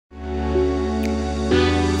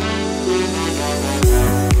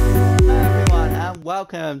and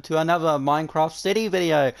welcome to another Minecraft City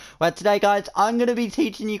video, where today guys I'm going to be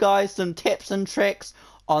teaching you guys some tips and tricks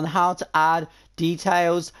on how to add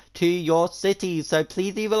details to your city. So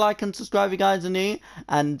please leave a like and subscribe if you guys are new,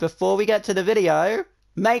 and before we get to the video,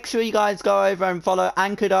 make sure you guys go over and follow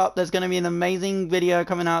Anchored Up. There's going to be an amazing video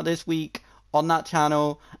coming out this week on that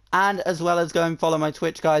channel, and as well as go and follow my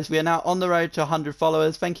Twitch, guys. We are now on the road to 100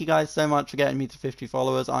 followers. Thank you guys so much for getting me to 50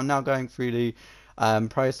 followers. I'm now going through the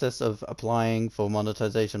process of applying for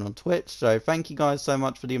monetization on Twitch, so thank you guys so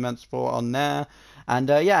much for the immense support on there. And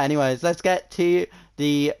yeah, anyways, let's get to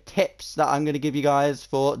the tips that I'm going to give you guys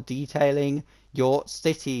for detailing your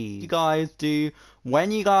city. You guys do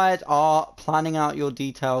when you guys are planning out your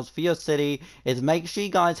details for your city is make sure you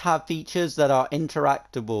guys have features that are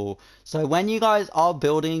interactable. So when you guys are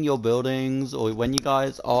building your buildings, or when you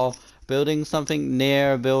guys are building something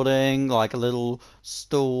near a building, like a little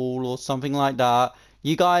stool or something like that,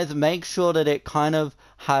 you guys make sure that it kind of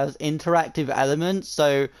has interactive elements,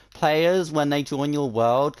 so players, when they join your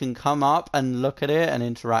world, can come up and look at it and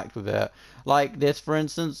interact with it. Like this, for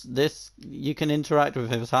instance, this, you can interact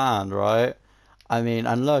with his hand, right? I mean,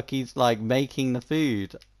 and look, he's like making the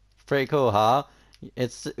food. Pretty cool, huh?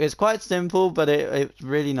 It's quite simple, but it's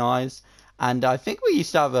really nice. And I think we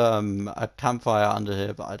used to have a campfire under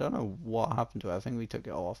here, but I don't know what happened to it. I think we took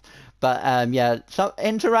it off. But yeah, so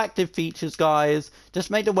interactive features, guys, just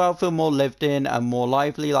make the world feel more lived in and more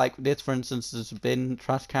lively. Like this, for instance, is a bin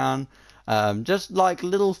trash can. Just like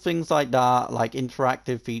little things like that, like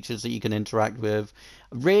interactive features that you can interact with,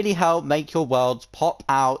 really help make your worlds pop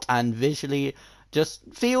out and visually just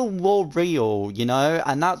feel more real, you know?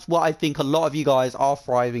 And that's what I think a lot of you guys are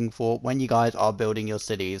thriving for when you guys are building your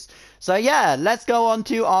cities. So yeah, let's go on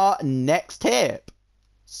to our next tip.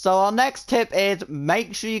 So our next tip is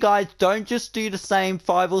make sure you guys don't just do the same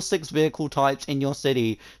 5 or 6 vehicle types in your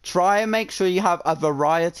city. Try and make sure you have a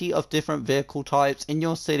variety of different vehicle types in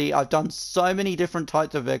your city. I've done so many different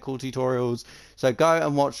types of vehicle tutorials, so go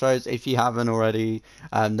and watch those if you haven't already.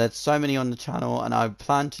 There's so many on the channel, and I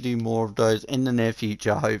plan to do more of those in the near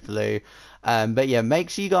future, hopefully. But yeah, make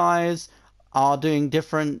sure you guys are doing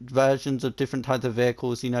different versions of different types of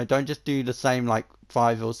vehicles. You know, don't just do the same like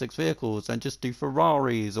 5 or 6 vehicles and just do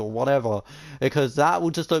Ferraris or whatever, because that will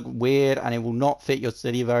just look weird and it will not fit your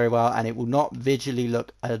city very well, and it will not visually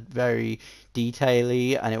look very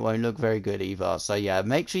detaily, and it won't look very good either. So yeah,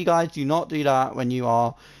 make sure you guys do not do that when you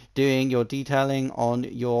are doing your detailing on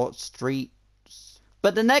your street.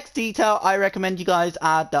 But the next detail I recommend you guys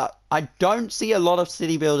add that I don't see a lot of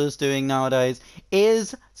city builders doing nowadays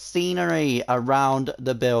is scenery around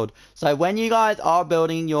the build. So when you guys are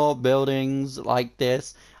building your buildings like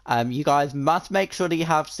this, you guys must make sure that you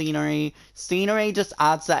have scenery. Scenery just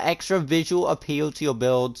adds that extra visual appeal to your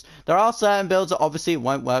builds. There are certain builds that obviously it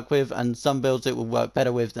won't work with, and some builds it will work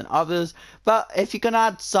better with than others. But if you can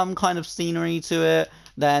add some kind of scenery to it,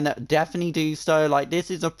 then definitely do so. Like this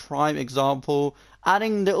is a prime example.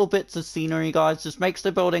 Adding little bits of scenery, guys, just makes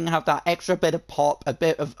the building have that extra bit of pop, a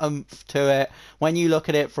bit of oomph to it when you look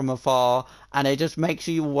at it from afar, and it just makes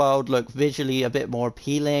your world look visually a bit more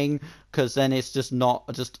appealing, because then it's just not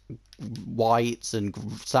just whites and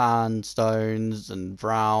sandstones and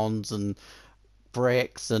browns and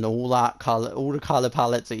bricks and all that color, all the color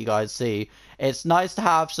palettes that you guys see. It's nice to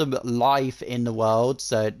have some life in the world,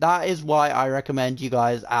 so that is why I recommend you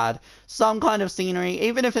guys add some kind of scenery.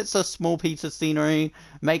 Even if it's a small piece of scenery,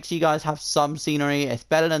 make sure you guys have some scenery. It's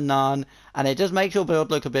better than none, and it just makes your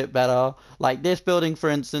build look a bit better. Like this building, for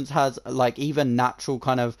instance, has like even natural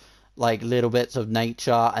kind of like little bits of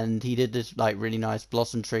nature, and he did this like really nice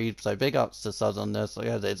blossom tree, so big ups to Suz on this. So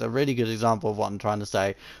yeah, it's a really good example of what I'm trying to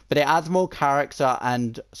say, but it adds more character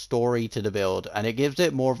and story to the build, and it gives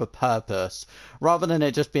it more of a purpose rather than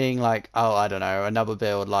it just being like, oh, I don't know, another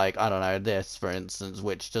build like, I don't know, this for instance,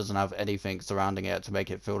 which doesn't have anything surrounding it to make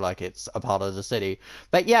it feel like it's a part of the city.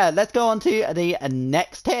 But yeah, let's go on to the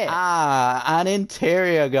next tip. An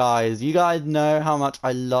interior, guys. You guys know how much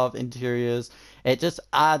I love interiors. It just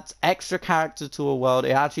adds extra character to a world.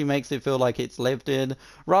 It actually makes it feel like it's lived in,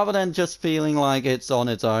 rather than just feeling like it's on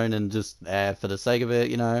its own and just there for the sake of it,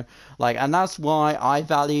 you know? Like, and that's why I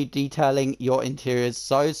value detailing your interiors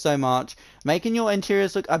so much. Making your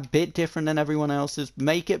interiors look a bit different than everyone else's.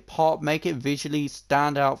 Make it pop, make it visually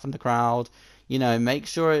stand out from the crowd. You know, make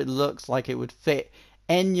sure it looks like it would fit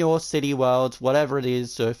in your city world, whatever it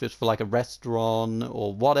is. So if it's for like a restaurant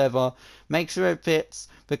or whatever, make sure it fits,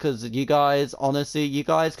 because you guys, honestly, you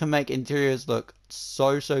guys can make interiors look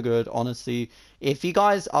so good. Honestly, if you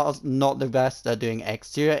guys are not the best at doing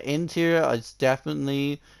exterior, interior is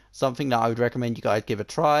definitely something that I would recommend you guys give a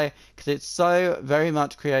try, because it's so very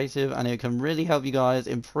much creative and it can really help you guys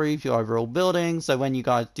improve your overall building. So when you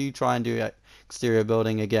guys do try and do exterior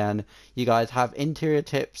building again, you guys have interior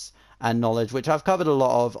tips and knowledge, which I've covered a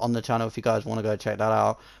lot of on the channel if you guys want to go check that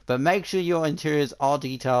out. But make sure your interiors are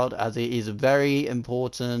detailed, as it is very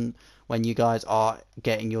important when you guys are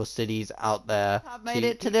getting your cities out there. I've made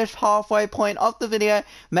it to this halfway point of the video.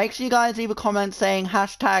 Make sure you guys leave a comment saying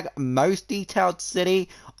hashtag most detailed city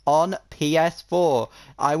on PS4.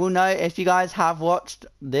 I will know if you guys have watched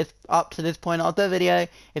this up to this point of the video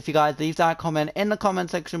if you guys leave that comment in the comment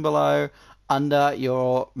section below under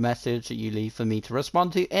your message that you leave for me to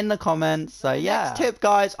respond to in the comments. So yeah. Next tip,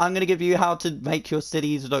 guys, I'm going to give you how to make your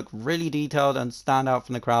cities look really detailed and stand out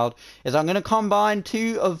from the crowd, is I'm going to combine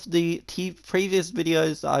two of the previous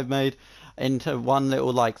videos that I've made into one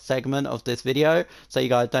little like segment of this video, so you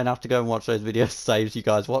guys don't have to go and watch those videos. Saves you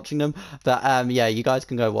guys watching them. But yeah, you guys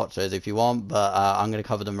can go watch those if you want, but I'm going to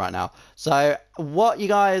cover them right now. So what you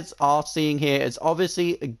guys are seeing here is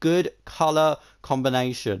obviously a good color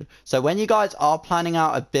combination. So when you guys are planning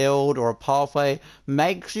out a build or a pathway,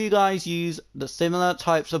 make sure you guys use the similar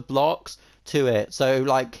types of blocks to it. So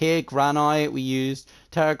like here, granite, we used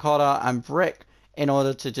terracotta and brick in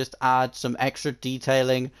order to just add some extra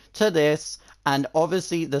detailing to this. And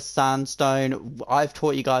obviously the sandstone, I've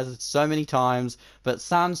taught you guys so many times, but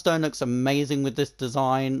sandstone looks amazing with this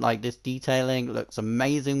design. Like this detailing looks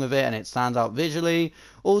amazing with it and it stands out visually.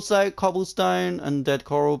 Also cobblestone and dead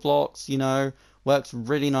coral blocks, you know, works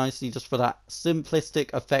really nicely just for that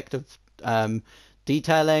simplistic effect of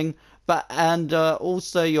detailing. But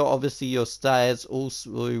also your stairs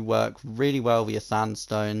also work really well with your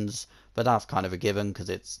sandstones, but that's kind of a given because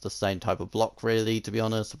it's the same type of block really, to be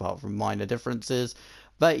honest, apart from minor differences.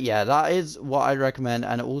 But yeah, that is what I recommend.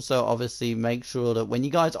 And also obviously make sure that when you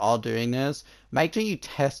guys are doing this, make sure you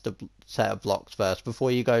test a set of blocks first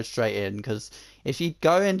before you go straight in, because if you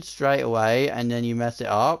go in straight away and then you mess it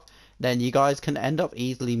up, then you guys can end up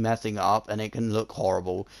easily messing up and it can look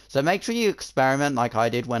horrible. So make sure you experiment like I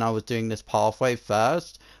did when I was doing this pathway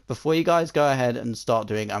first, before you guys go ahead and start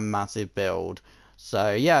doing a massive build.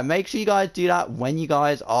 So yeah, make sure you guys do that when you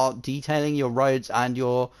guys are detailing your roads and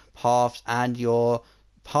your paths and your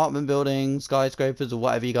apartment buildings, skyscrapers, or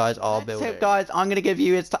whatever you guys are building. Next tip, guys, I'm going to give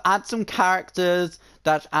you is to add some characters,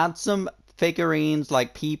 that add some figurines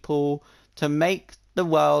like people, to make the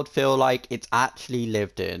world feel like it's actually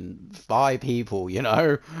lived in by people, you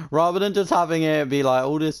know, rather than just having it be like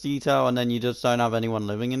all this detail and then you just don't have anyone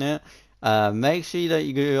living in it. Make sure that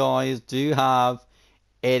you guys do have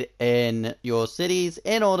it in your cities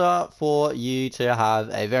in order for you to have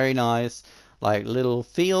a very nice like little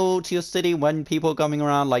feel to your city when people are coming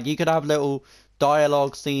around. Like you could have little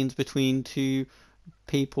dialogue scenes between two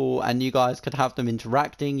people and you guys could have them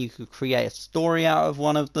interacting. You could create a story out of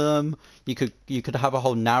one of them. You could have a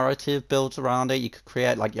whole narrative built around it. You could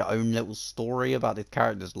create like your own little story about this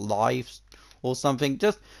character's life or something.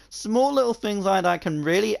 Just small little things like that can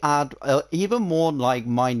really add even more like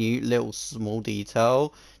minute little small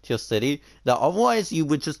detail to your city that otherwise you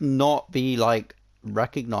would just not be like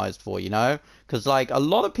recognized for, you know, because like a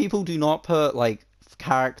lot of people do not put like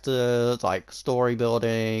characters, like story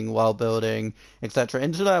building, world building, etc.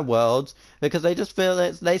 into their worlds because they just feel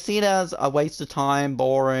they see it as a waste of time,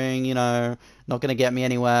 boring, you know, not going to get me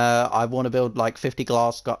anywhere. I want to build like 50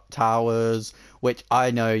 glass towers, which I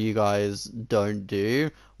know you guys don't do.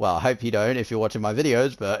 Well, I hope you don't if you're watching my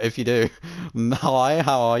videos, but if you do, hi,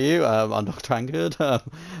 how are you? I'm Dr. Anchored.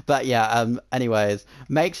 But yeah, anyways,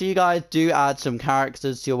 make sure you guys do add some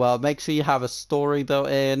characters to your world. Make sure you have a story built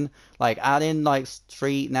in, like add in like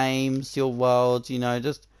street names to your world, you know,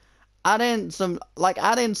 just add in some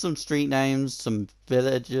street names, some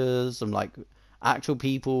villages, some like actual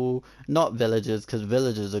people, not villagers, because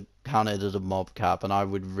villagers are counted as a mob cap and I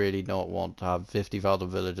would really not want to have 50,000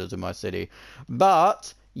 villagers in my city.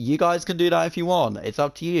 But you guys can do that if you want, it's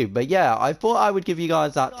up to you. But yeah, I thought I would give you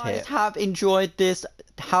guys that tip. If you guys have enjoyed this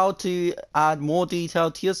how to add more detail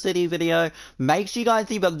to your city video, make sure you guys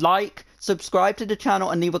leave a like, subscribe to the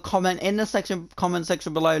channel, and leave a comment in the comment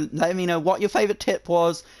section below. Let me know what your favorite tip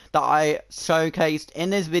was that I showcased in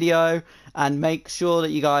this video, and make sure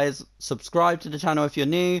that you guys subscribe to the channel if you're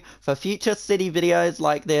new for future city videos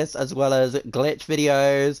like this, as well as glitch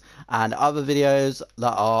videos and other videos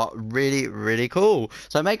that are really cool.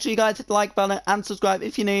 So make sure you guys hit the like button and subscribe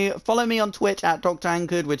if you're new. Follow me on Twitch at Dr.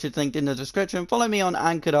 Anchored, which is linked in the description. Follow me on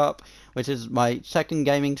Anchored Up, which is my second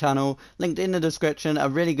gaming channel, linked in the description. A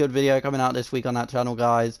really good video coming out this week on that channel,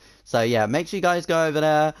 guys. So yeah, make sure you guys go over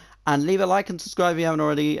there And leave a like and subscribe if you haven't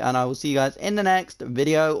already. And I will see you guys in the next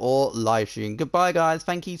video or live stream. Goodbye, guys.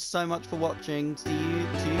 Thank you so much for watching. See you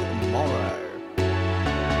tomorrow.